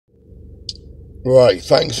Right,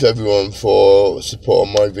 thanks everyone for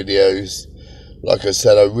supporting my videos. Like I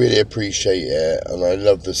said, I really appreciate it and I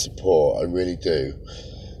love the support, I really do.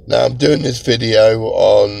 Now I'm doing this video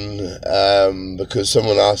on because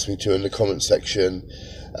someone asked me to in the comment section.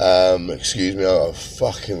 Excuse me, I got a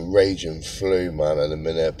fucking raging flu, man, in a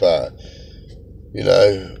minute, but you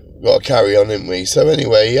know, got to carry on, ain't we? So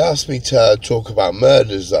anyway, he asked me to talk about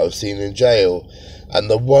murders that I've seen in jail, and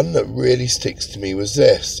the one that really sticks to me was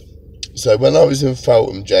this. So when I was in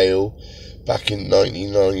Feltham jail back in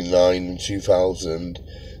 1999 and 2000,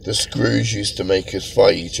 the screws used to make us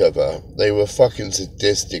fight each other. They were fucking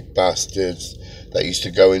sadistic bastards that used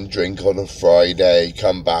to go and drink on a Friday,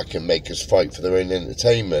 come back and make us fight for their own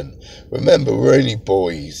entertainment. Remember, we're only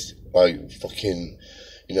boys, like fucking,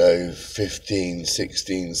 15,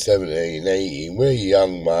 16, 17, 18. We're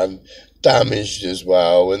young, man, damaged as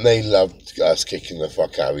well, and they loved us kicking the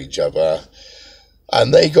fuck out of each other.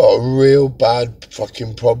 And they got a real bad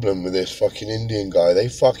fucking problem with this fucking Indian guy. They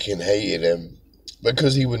fucking hated him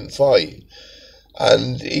because he wouldn't fight.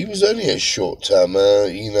 And he was only a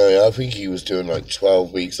short-termer, I think he was doing like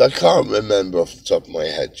 12 weeks. I can't remember off the top of my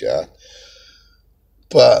head, yeah.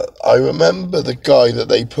 But I remember the guy that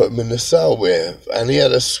they put him in the cell with, and he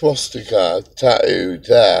had a swastika tattooed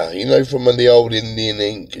there. From when the old Indian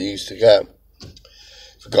ink you used to get.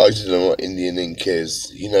 For guys who don't know what Indian ink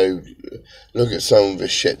is, look at some of the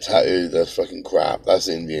shit tattoo, that's fucking crap, that's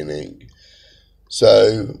Indian ink.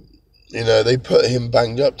 So, they put him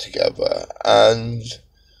banged up together, and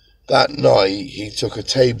that night he took a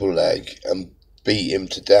table leg and beat him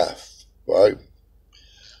to death, right?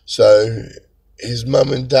 So, his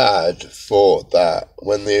mum and dad thought that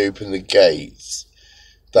when they opened the gates,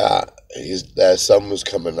 that their son was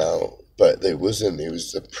coming out, but it wasn't, it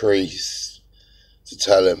was the priest to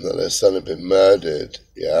tell him that their son had been murdered,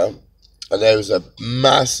 yeah? And there was a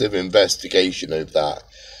massive investigation of that,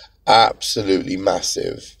 absolutely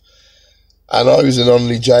massive. And I was in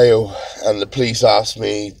Onley jail, and the police asked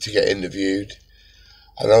me to get interviewed.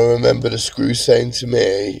 And I remember the screw saying to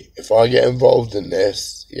me, if I get involved in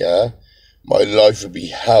this, yeah, my life would be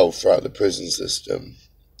hell throughout the prison system.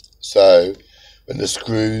 So, when the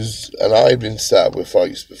screws, and I'd been set up with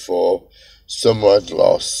fights before, some I'd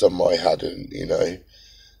lost, some I hadn't,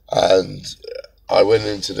 And I went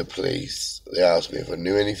into the police. They asked me if I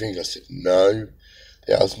knew anything. I said no.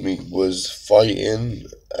 They asked me, was fighting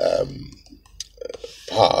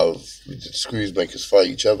part of, did screws make us fight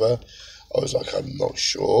each other? I was like, I'm not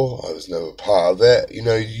sure. I was never part of it. You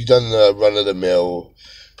done the run-of-the-mill,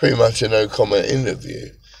 pretty much a no-comment interview.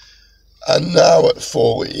 And now at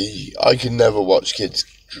 40, I can never watch kids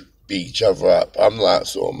beat each other up. I'm that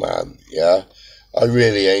sort of man, yeah? I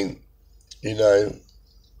really ain't,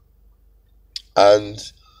 And,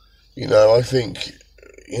 I think,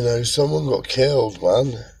 someone got killed,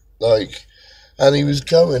 man. And he was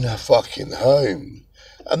going fucking home.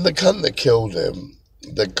 And the cunt that killed him,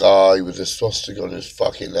 the guy with the swastika on his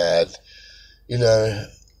fucking head,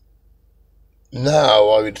 now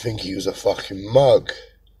I would think he was a fucking mug.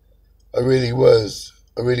 I really was.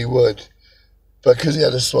 I really would. Because he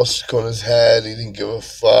had a swastika on his head, he didn't give a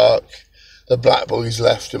fuck. The black boys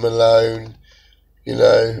left him alone,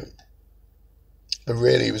 But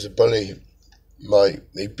really, he was a bully.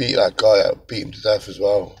 They beat that guy out, beat him to death as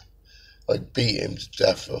well. Beat him to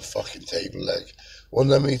death for a fucking table leg. I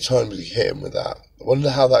wonder how many times he hit him with that. I wonder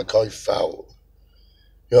how that guy felt.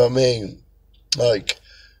 You know what I mean?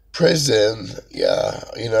 Prison, yeah,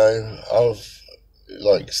 I've,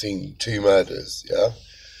 seen 2 murders, yeah,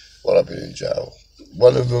 while I've been in jail.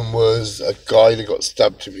 One of them was a guy that got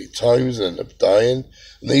stabbed too many times and ended up dying.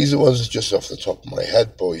 And these are ones that's just off the top of my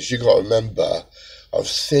head, boys. You got to remember, I've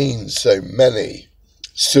seen so many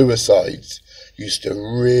suicides. Used to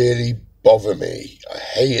really bother me. I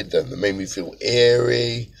hated them. They made me feel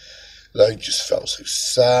eerie. Just felt so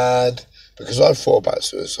sad. Because I thought about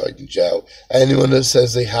suicide in jail. Anyone that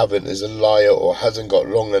says they haven't is a liar or hasn't got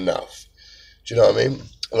long enough. Do you know what I mean?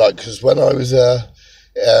 Because when I was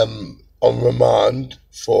on remand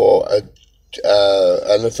for an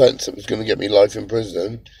offence that was going to get me life in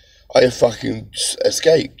prison, I fucking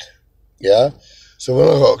escaped, yeah? So when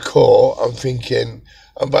I got caught, I'm thinking,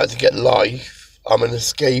 I'm about to get life, I'm an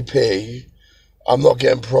escapee, I'm not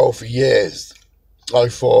getting parole for years. I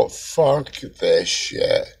thought, fuck this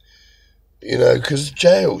shit, because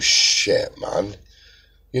jail's shit, man.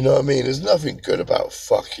 You know what I mean? There's nothing good about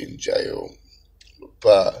fucking jail,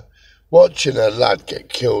 but watching a lad get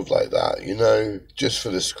killed like that, just for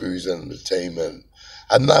the screws entertainment.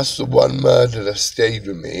 And that's the one murder that stayed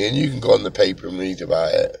with me. And you can go on the paper and read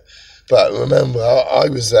about it. But remember, I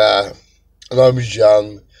was there, and I was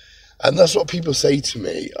young, And that's what people say to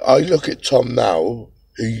me. I look at Tom now,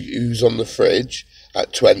 who's on the fridge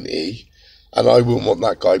at 20, and I wouldn't want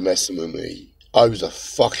that guy messing with me. I was a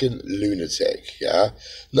fucking lunatic, yeah?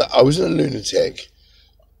 No, I wasn't a lunatic,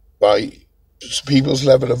 right? People's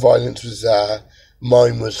level of violence was there.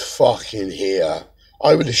 Mine was fucking here.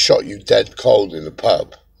 I would have shot you dead cold in a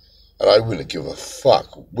pub, and I wouldn't give a fuck.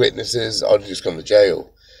 Witnesses, I'd have just gone to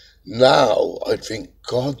jail. Now, I'd think,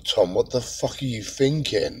 God, Tom, what the fuck are you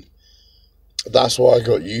thinking? That's why I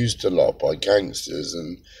got used a lot by gangsters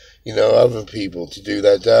and, you know, other people to do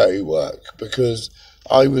their dirty work, because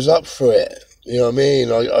I was up for it. You know what I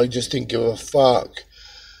mean? I just didn't give a fuck.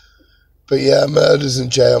 But yeah, murders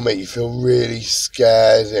in jail make you feel really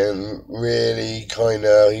scared and really kind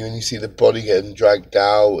of, when you see the body getting dragged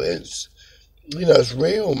out, it's, you know, it's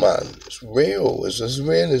real, man. It's real. It's as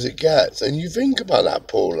real as it gets. And you think about that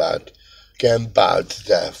poor lad getting battered to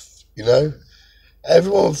death, you know?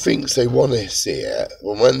 Everyone thinks they want to see it,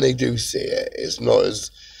 but when they do see it, it's not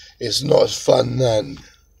as fun then.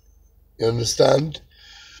 You understand?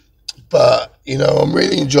 But, you know, I'm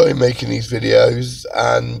really enjoying making these videos,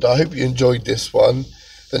 and I hope you enjoyed this one.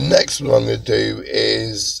 The next one I'm going to do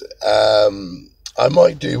is, I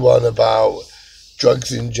might do one about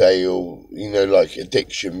drugs in jail, you know, like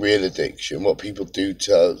addiction, real addiction, what people do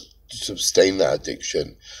to sustain that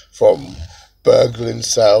addiction, from burgling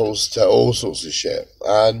cells to all sorts of shit.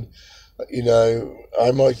 And, you know,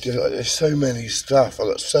 I might do, there's so many stuff, I've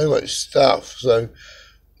got so much stuff, so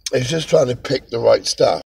it's just trying to pick the right stuff.